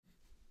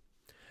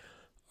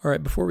All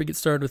right, before we get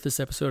started with this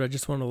episode, I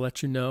just want to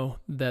let you know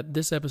that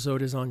this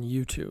episode is on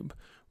YouTube.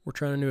 We're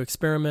trying a new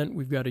experiment.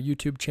 We've got a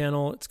YouTube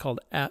channel. It's called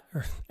at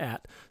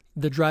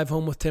The Drive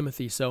Home with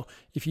Timothy. So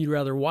if you'd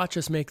rather watch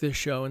us make this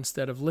show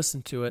instead of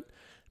listen to it,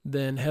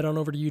 then head on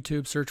over to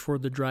YouTube, search for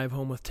The Drive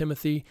Home with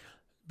Timothy.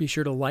 Be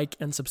sure to like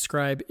and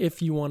subscribe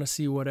if you want to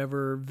see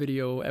whatever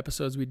video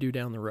episodes we do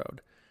down the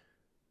road.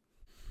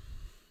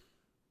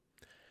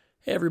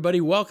 Hey everybody,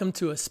 welcome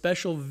to a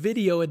special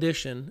video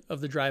edition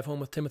of the Drive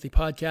Home with Timothy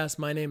podcast.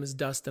 My name is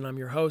Dustin, I'm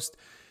your host.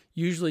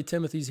 Usually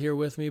Timothy's here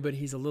with me, but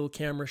he's a little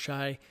camera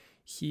shy.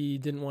 He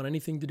didn't want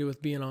anything to do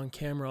with being on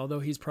camera, although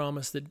he's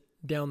promised that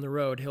down the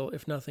road he'll,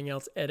 if nothing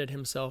else, edit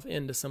himself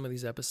into some of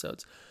these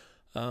episodes.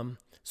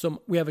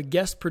 So we have a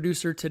guest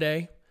producer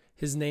today.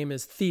 His name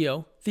is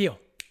Theo. Theo,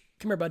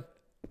 come here, bud.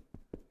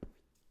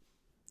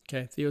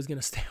 Okay, Theo's going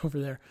to stay over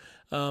there.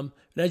 And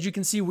as you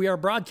can see, we are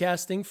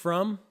broadcasting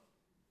from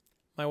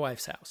my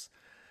wife's house.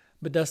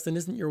 But Dustin,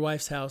 isn't your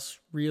wife's house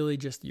really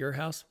just your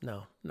house?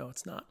 No,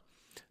 it's not.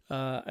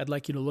 I'd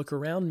like you to look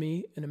around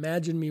me and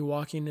imagine me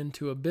walking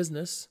into a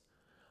business.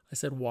 I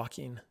said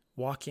walking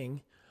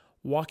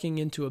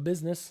into a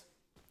business,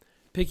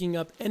 picking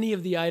up any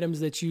of the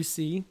items that you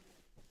see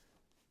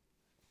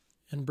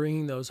and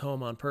bringing those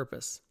home on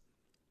purpose.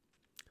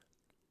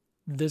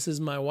 This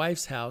is my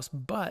wife's house,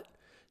 but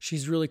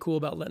she's really cool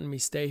about letting me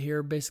stay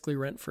here, basically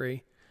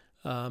rent-free.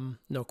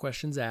 No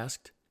questions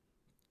asked.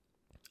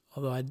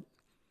 Although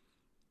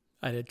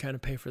I did kind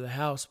of pay for the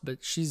house, but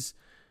she's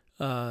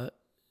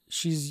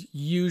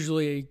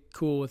usually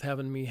cool with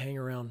having me hang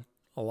around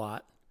a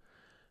lot.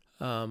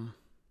 I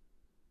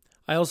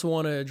also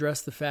want to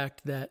address the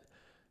fact that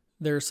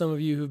there are some of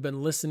you who've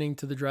been listening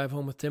to the Drive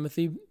Home with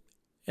Timothy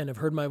and have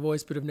heard my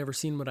voice but have never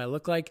seen what I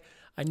look like.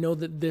 I know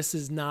that this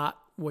is not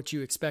what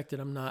you expected.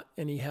 I'm not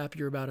any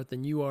happier about it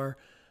than you are,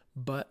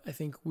 but I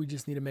think we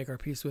just need to make our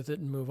peace with it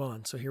and move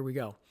on. So here we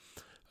go.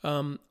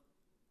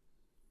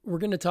 We're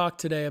going to talk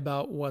today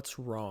about what's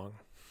wrong,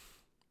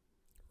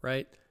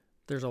 right?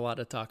 There's a lot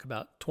to talk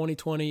about.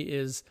 2020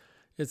 it's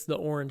the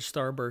orange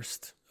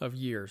starburst of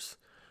years.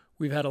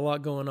 We've had a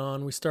lot going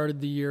on. We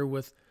started the year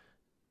with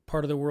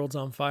part of the world's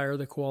on fire.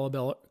 The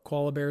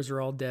koala bears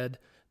are all dead.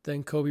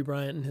 Then Kobe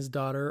Bryant and his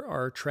daughter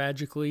are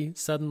tragically,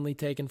 suddenly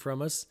taken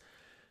from us.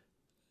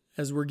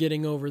 As we're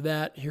getting over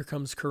that, here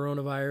comes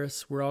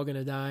coronavirus. We're all going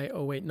to die.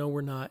 Oh, wait, no,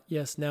 we're not.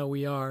 Yes, now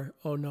we are.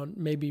 Oh, no,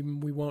 maybe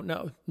we won't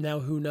know. Now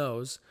who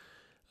knows?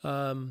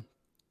 And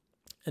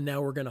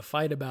now we're going to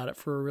fight about it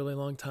for a really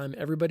long time.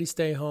 Everybody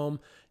stay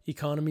home.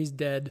 Economy's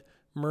dead.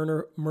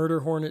 Murder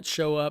hornets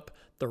show up.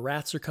 The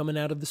rats are coming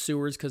out of the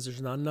sewers because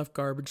there's not enough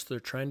garbage. So they're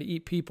trying to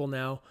eat people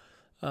now.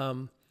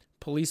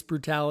 Police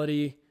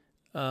brutality.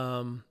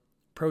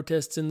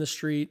 Protests in the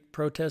street.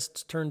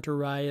 Protests turn to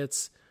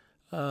riots.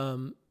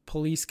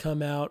 Police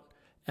come out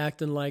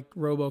acting like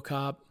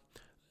RoboCop.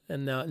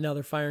 And now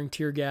they're firing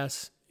tear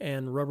gas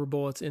and rubber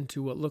bullets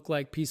into what look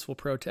like peaceful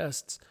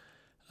protests.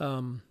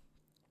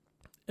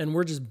 And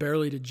we're just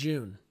barely to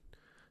June.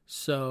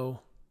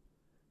 So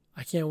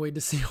I can't wait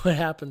to see what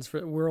happens.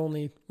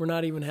 We're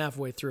not even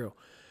halfway through.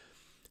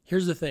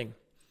 Here's the thing.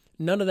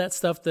 None of that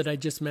stuff that I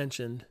just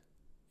mentioned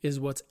is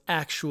what's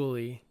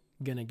actually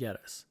going to get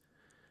us.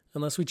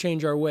 Unless we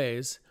change our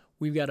ways,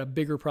 we've got a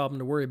bigger problem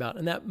to worry about.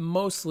 And that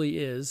mostly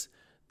is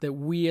that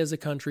we as a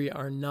country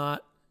are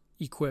not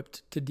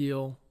equipped to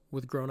deal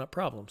with grown-up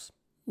problems.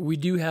 We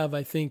do have,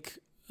 I think,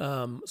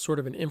 sort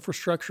of an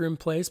infrastructure in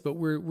place, but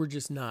we're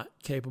just not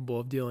capable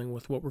of dealing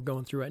with what we're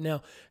going through right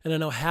now. And I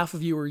know half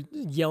of you are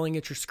yelling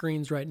at your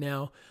screens right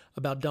now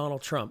about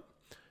Donald Trump,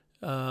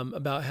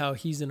 about how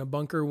he's in a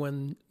bunker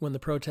when the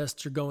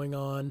protests are going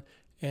on,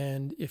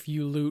 and if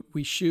you loot,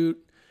 we shoot,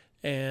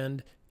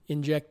 and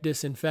inject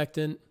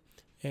disinfectant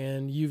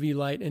and UV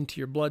light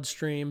into your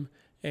bloodstream,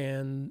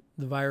 and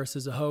the virus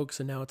is a hoax,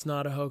 and now it's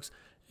not a hoax.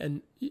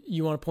 And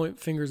you want to point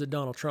fingers at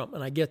Donald Trump,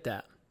 and I get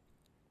that.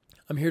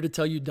 I'm here to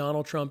tell you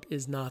Donald Trump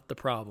is not the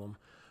problem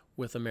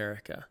with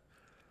America.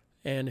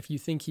 And if you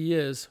think he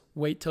is,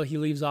 wait till he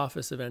leaves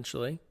office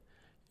eventually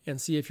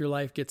and see if your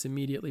life gets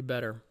immediately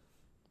better.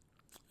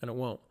 And it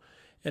won't.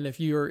 And if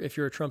you're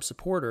a Trump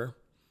supporter,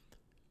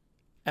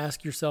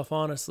 ask yourself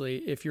honestly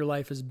if your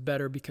life is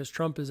better because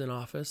Trump is in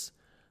office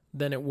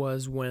than it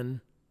was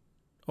when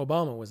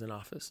Obama was in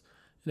office.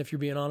 And if you're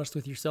being honest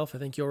with yourself, I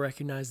think you'll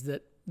recognize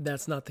that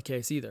that's not the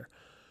case either.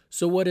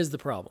 So what is the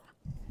problem?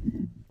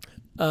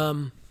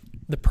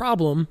 The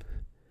problem,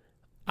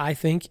 I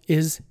think,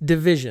 is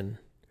division.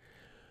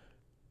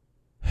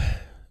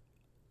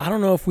 I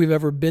don't know if we've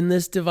ever been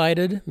this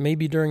divided,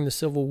 maybe during the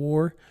Civil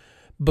War,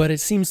 but it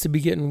seems to be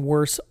getting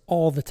worse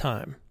all the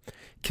time.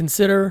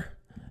 Consider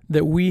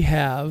that we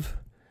have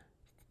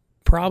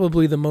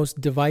probably the most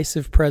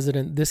divisive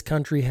president this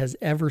country has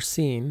ever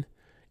seen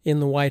in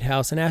the White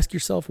House, and ask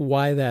yourself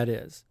why that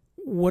is.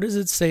 What does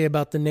it say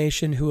about the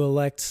nation who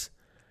elects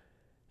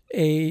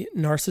a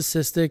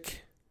narcissistic,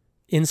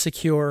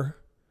 insecure,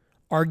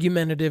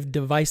 argumentative,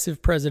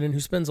 divisive president who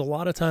spends a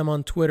lot of time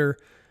on Twitter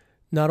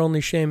not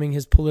only shaming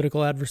his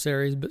political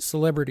adversaries, but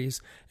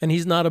celebrities. And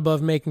he's not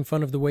above making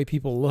fun of the way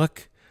people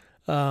look,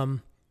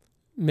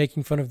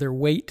 making fun of their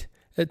weight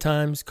at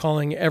times,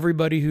 calling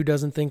everybody who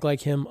doesn't think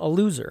like him a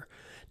loser.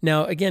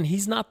 Now, again,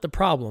 he's not the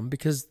problem,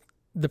 because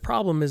the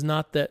problem is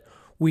not that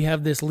we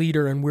have this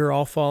leader and we're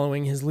all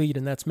following his lead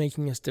and that's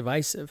making us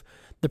divisive.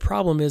 The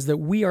problem is that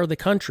we are the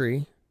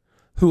country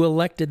who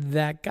elected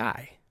that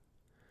guy.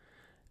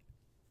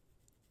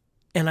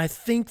 And I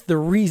think the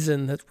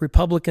reason that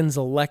Republicans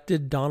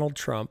elected Donald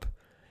Trump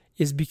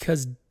is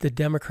because the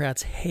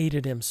Democrats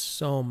hated him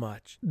so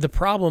much. The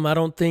problem, I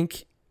don't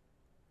think,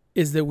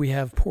 is that we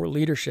have poor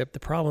leadership. The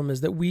problem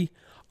is that we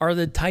are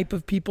the type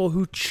of people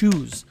who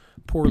choose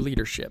poor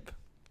leadership.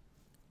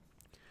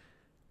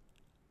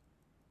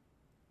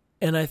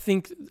 And I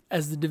think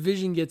as the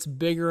division gets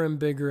bigger and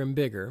bigger and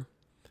bigger,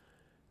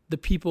 the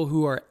people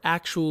who are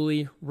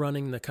actually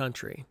running the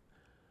country,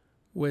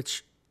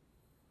 which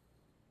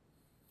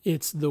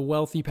it's the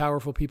wealthy,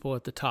 powerful people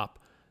at the top.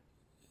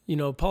 You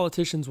know,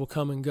 politicians will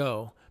come and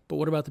go, but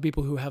what about the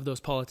people who have those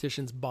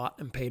politicians bought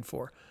and paid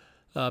for?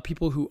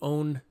 People who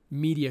own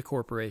media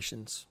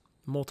corporations,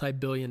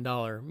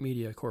 multi-billion-dollar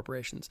media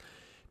corporations.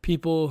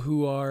 People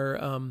who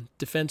are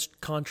defense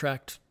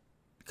contract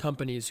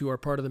companies who are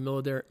part of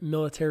the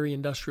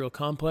military-industrial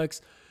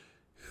complex,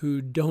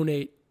 who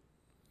donate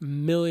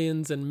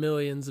millions and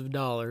millions of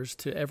dollars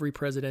to every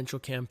presidential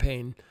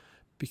campaign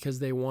because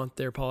they want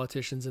their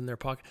politicians in their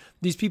pocket.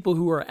 These people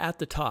who are at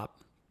the top,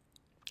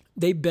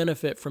 they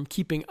benefit from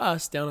keeping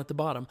us down at the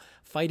bottom,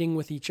 fighting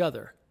with each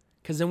other,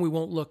 because then we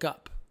won't look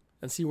up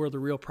and see where the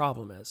real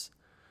problem is.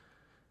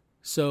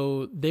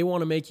 So they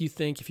want to make you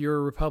think, if you're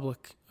a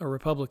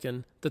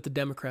Republican, that the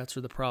Democrats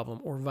are the problem,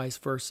 or vice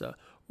versa.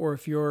 Or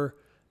if you're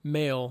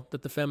male,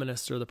 that the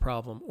feminists are the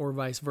problem, or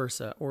vice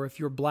versa. Or if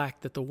you're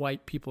black, that the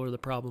white people are the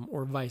problem,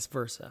 or vice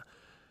versa.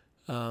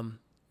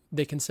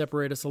 They can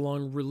separate us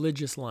along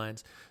religious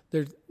lines.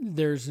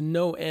 There's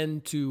no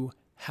end to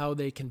how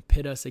they can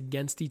pit us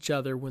against each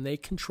other when they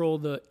control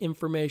the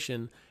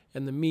information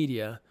and the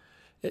media.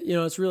 You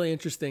know, it's really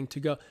interesting to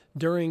go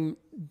during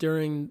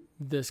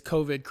this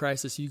COVID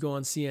crisis. You go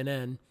on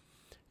CNN,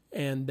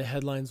 and the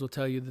headlines will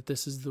tell you that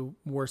this is the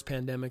worst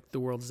pandemic the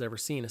world has ever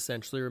seen,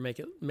 essentially, or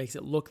makes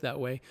it look that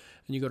way.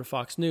 And you go to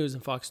Fox News,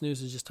 and Fox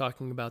News is just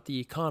talking about the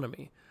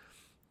economy.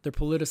 They're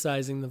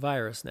politicizing the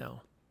virus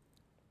now.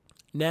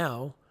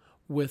 Now,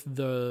 with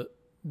the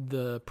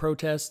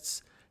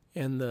protests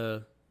and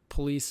the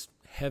police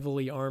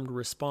heavily armed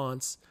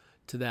response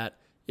to that,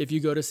 if you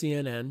go to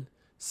CNN,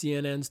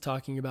 CNN's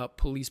talking about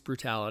police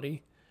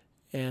brutality,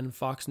 and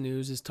Fox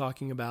News is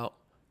talking about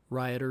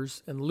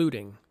rioters and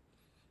looting.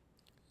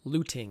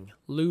 Looting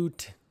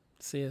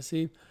sounds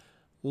like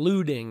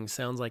Lewd-ing,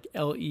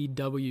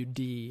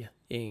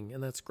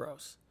 and that's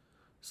gross.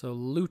 So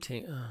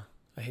looting,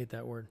 I hate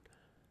that word.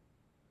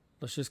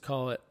 Let's just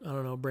call it, I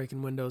don't know,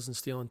 breaking windows and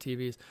stealing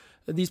TVs.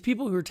 These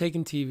people who are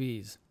taking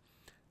TVs,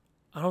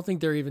 I don't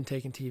think they're even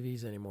taking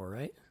TVs anymore,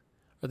 right?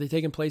 Are they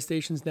taking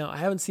PlayStations now? I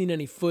haven't seen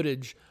any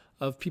footage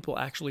of people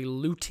actually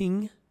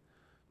looting.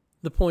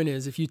 The point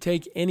is, if you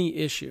take any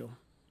issue,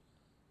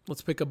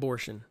 let's pick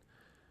abortion.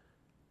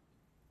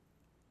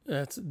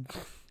 That's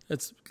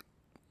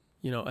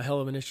a hell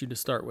of an issue to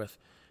start with.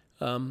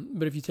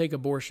 But if you take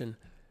abortion,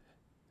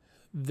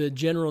 the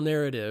general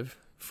narrative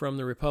from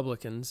the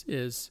Republicans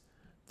is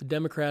the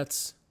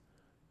Democrats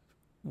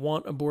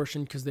want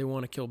abortion because they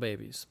want to kill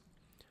babies.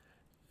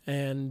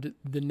 And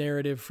the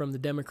narrative from the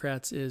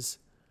Democrats is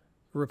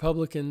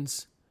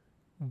Republicans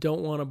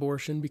don't want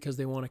abortion because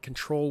they want to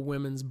control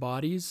women's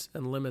bodies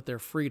and limit their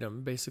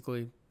freedom.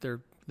 Basically,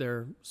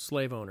 they're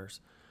slave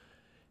owners.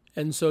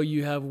 And so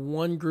you have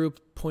one group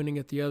pointing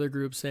at the other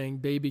group saying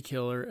baby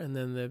killer, and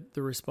then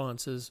the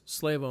response is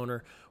slave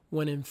owner,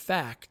 when in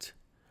fact,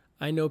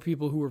 I know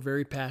people who are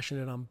very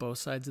passionate on both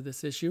sides of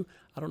this issue.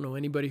 I don't know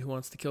anybody who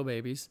wants to kill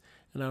babies,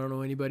 and I don't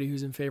know anybody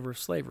who's in favor of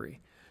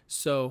slavery.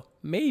 So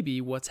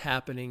maybe what's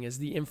happening is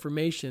the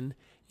information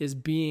is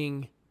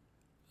being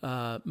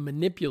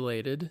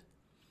manipulated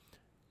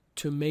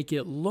to make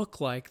it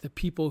look like the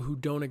people who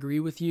don't agree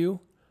with you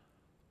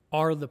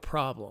are the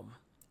problem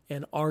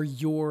and are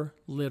your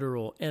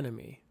literal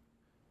enemy.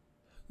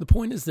 The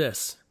point is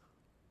this: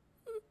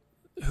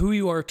 who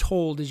you are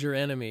told is your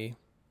enemy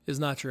is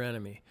not your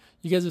enemy.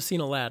 You guys have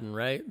seen Aladdin,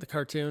 right? The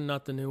cartoon,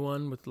 not the new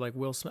one with like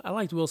Will Smith. I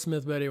liked Will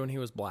Smith better when he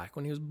was black.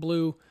 When he was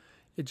blue,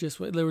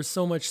 there was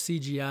so much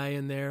CGI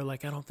in there.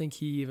 Like, I don't think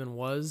he even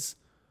was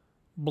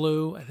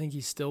blue. I think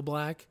he's still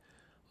black,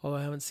 although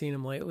I haven't seen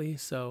him lately.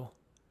 So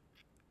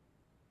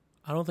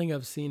I don't think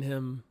I've seen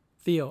him,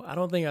 Theo. I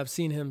don't think I've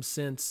seen him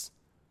since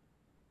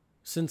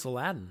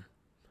Aladdin.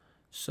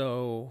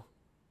 So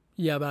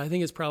yeah, but I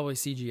think it's probably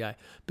CGI.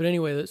 But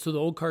anyway, so the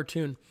old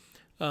cartoon,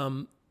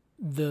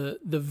 the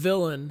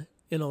villain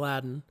in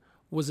Aladdin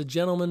was a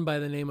gentleman by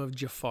the name of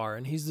Jafar,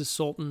 and he's the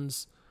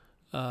Sultan's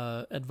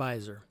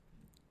advisor.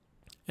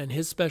 And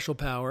his special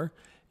power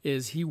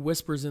is he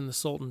whispers in the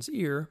Sultan's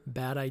ear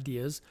bad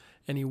ideas,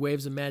 and he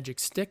waves a magic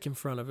stick in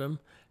front of him,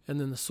 and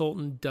then the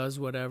Sultan does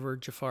whatever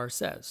Jafar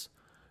says.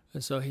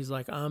 And so he's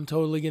like, I'm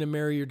totally going to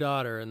marry your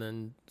daughter. And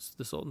then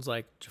the Sultan's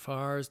like,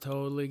 Jafar is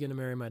totally going to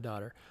marry my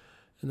daughter.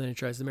 And then he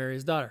tries to marry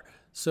his daughter.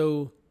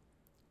 So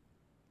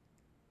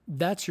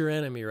that's your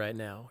enemy right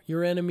now.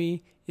 Your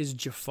enemy is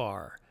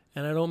Jafar.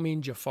 And I don't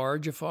mean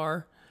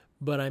Jafar,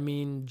 but I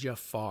mean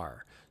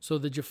Jafar. So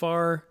the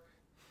Jafar,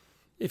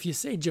 if you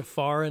say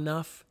Jafar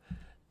enough,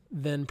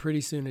 then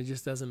pretty soon it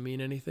just doesn't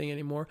mean anything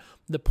anymore.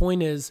 The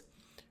point is,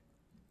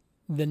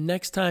 the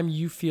next time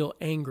you feel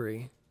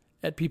angry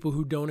at people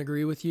who don't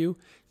agree with you,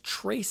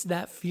 trace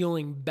that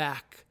feeling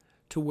back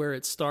to where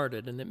it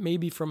started. And it may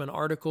be from an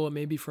article, it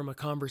may be from a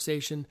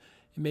conversation,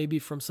 it may be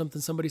from something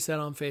somebody said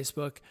on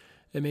Facebook,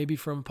 it may be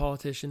from a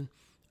politician.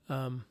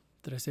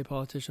 Did I say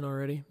politician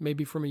already?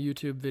 Maybe from a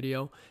YouTube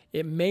video.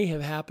 It may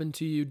have happened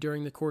to you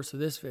during the course of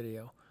this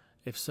video.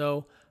 If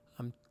so,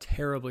 I'm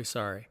terribly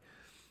sorry.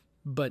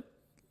 But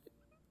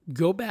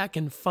go back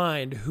and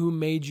find who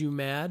made you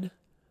mad,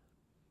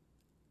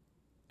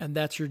 and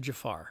that's your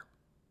Jafar.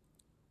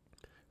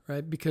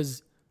 Right?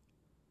 Because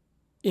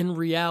in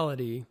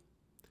reality,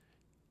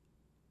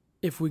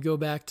 if we go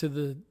back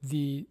to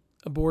the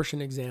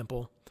abortion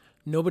example,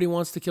 nobody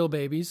wants to kill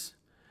babies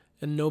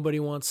and nobody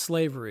wants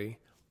slavery.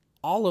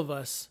 All of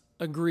us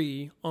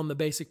agree on the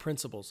basic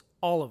principles,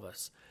 all of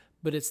us.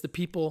 But it's the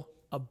people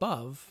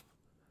above,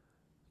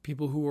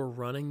 people who are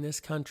running this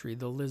country,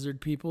 the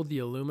lizard people, the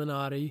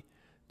Illuminati,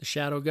 the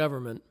shadow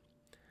government.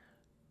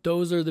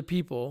 Those are the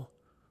people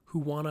who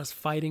want us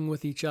fighting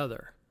with each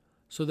other.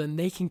 So then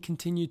they can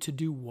continue to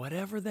do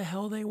whatever the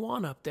hell they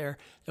want up there,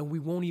 and we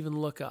won't even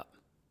look up.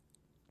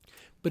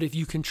 But if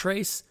you can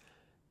trace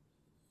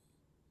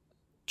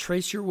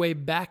your way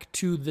back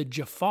to the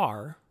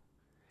Jafar,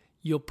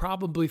 you'll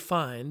probably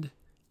find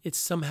it's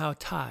somehow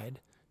tied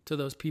to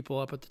those people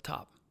up at the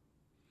top.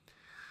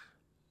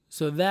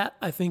 So that,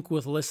 I think,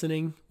 with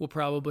listening will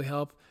probably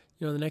help.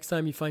 You know, the next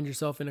time you find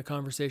yourself in a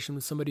conversation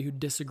with somebody who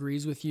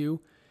disagrees with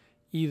you,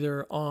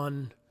 either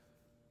on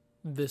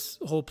this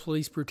whole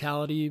police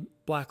brutality,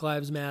 Black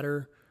Lives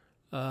Matter,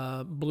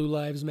 Blue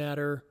Lives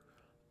Matter,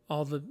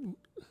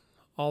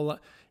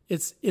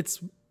 it's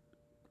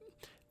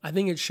I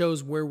think it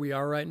shows where we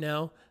are right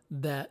now,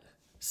 that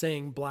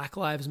saying Black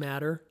Lives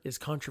Matter is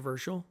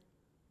controversial.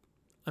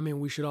 I mean,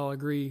 we should all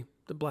agree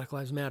that Black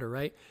Lives Matter,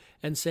 right?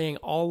 And saying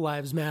all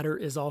lives matter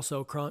is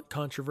also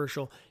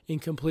controversial in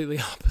completely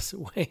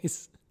opposite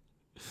ways.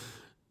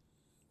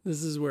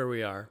 This is where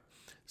we are.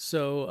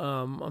 So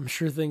I'm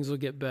sure things will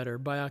get better.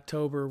 By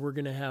October, we're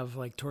going to have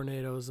like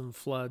tornadoes and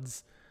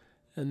floods.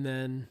 And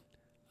then,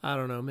 I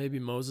don't know, maybe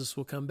Moses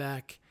will come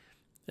back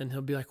and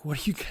he'll be like, what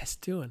are you guys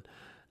doing?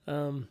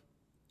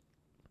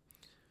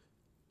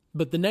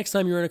 But the next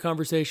time you're in a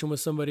conversation with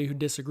somebody who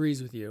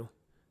disagrees with you,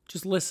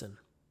 just listen.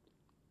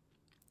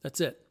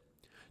 That's it.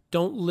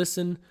 Don't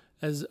listen,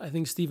 as I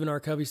think Stephen R.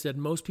 Covey said,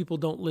 most people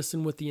don't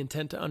listen with the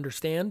intent to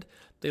understand.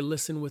 They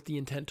listen with the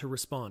intent to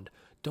respond.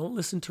 Don't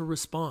listen to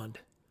respond.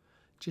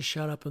 Just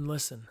shut up and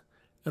listen.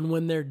 And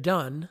when they're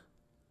done,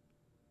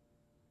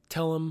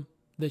 tell them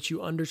that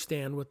you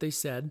understand what they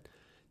said.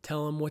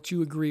 Tell them what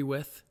you agree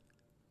with.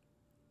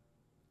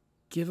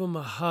 Give them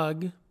a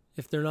hug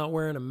if they're not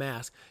wearing a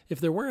mask. If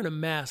they're wearing a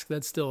mask,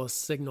 that's still a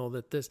signal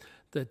that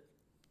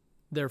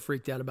they're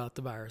freaked out about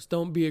the virus.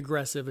 Don't be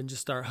aggressive and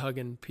just start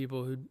hugging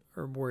people who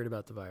are worried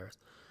about the virus.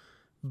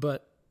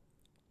 But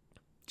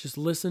just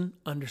listen,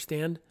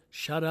 understand,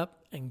 shut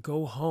up, and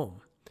go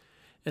home.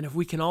 And if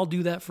we can all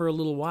do that for a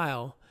little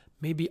while,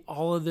 maybe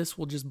all of this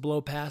will just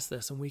blow past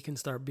this and we can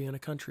start being a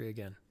country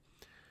again.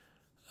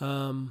 We're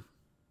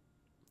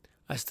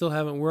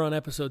on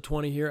episode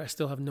 20 here. I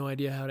still have no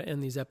idea how to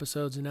end these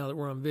episodes. And now that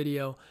we're on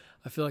video,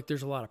 I feel like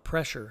there's a lot of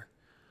pressure.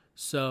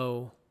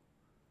 So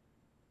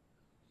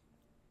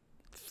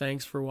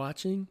thanks for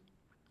watching.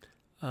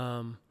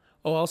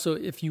 Also,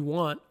 if you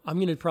want, I'm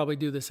going to probably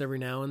do this every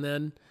now and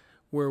then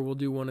where we'll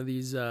do one of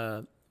these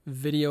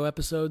video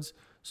episodes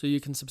so you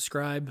can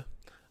subscribe.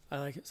 I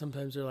like it.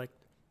 Sometimes they're like,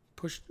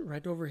 push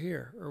right over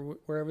here or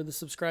wherever the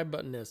subscribe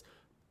button is.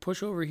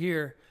 Push over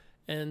here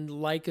and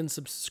like and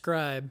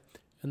subscribe.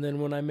 And then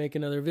when I make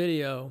another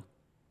video,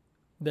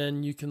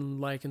 then you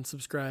can like and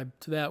subscribe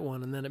to that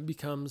one. And then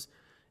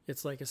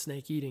it's like a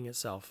snake eating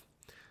itself.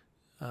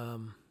 I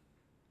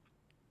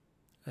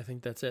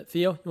think that's it.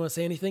 Theo, you want to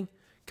say anything?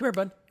 Come here,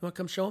 bud. You want to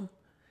come show him?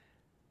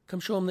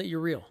 Come show him that you're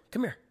real.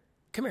 Come here.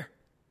 Come here.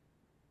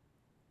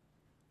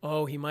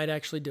 Oh, he might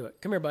actually do it.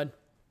 Come here, bud.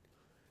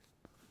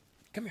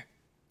 Come here.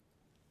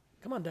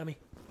 Come on, dummy.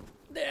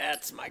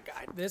 That's my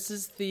guy. This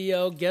is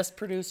Theo, guest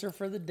producer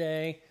for the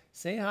day.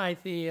 Say hi,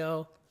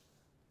 Theo.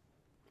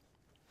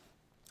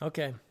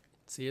 Okay.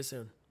 See you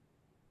soon.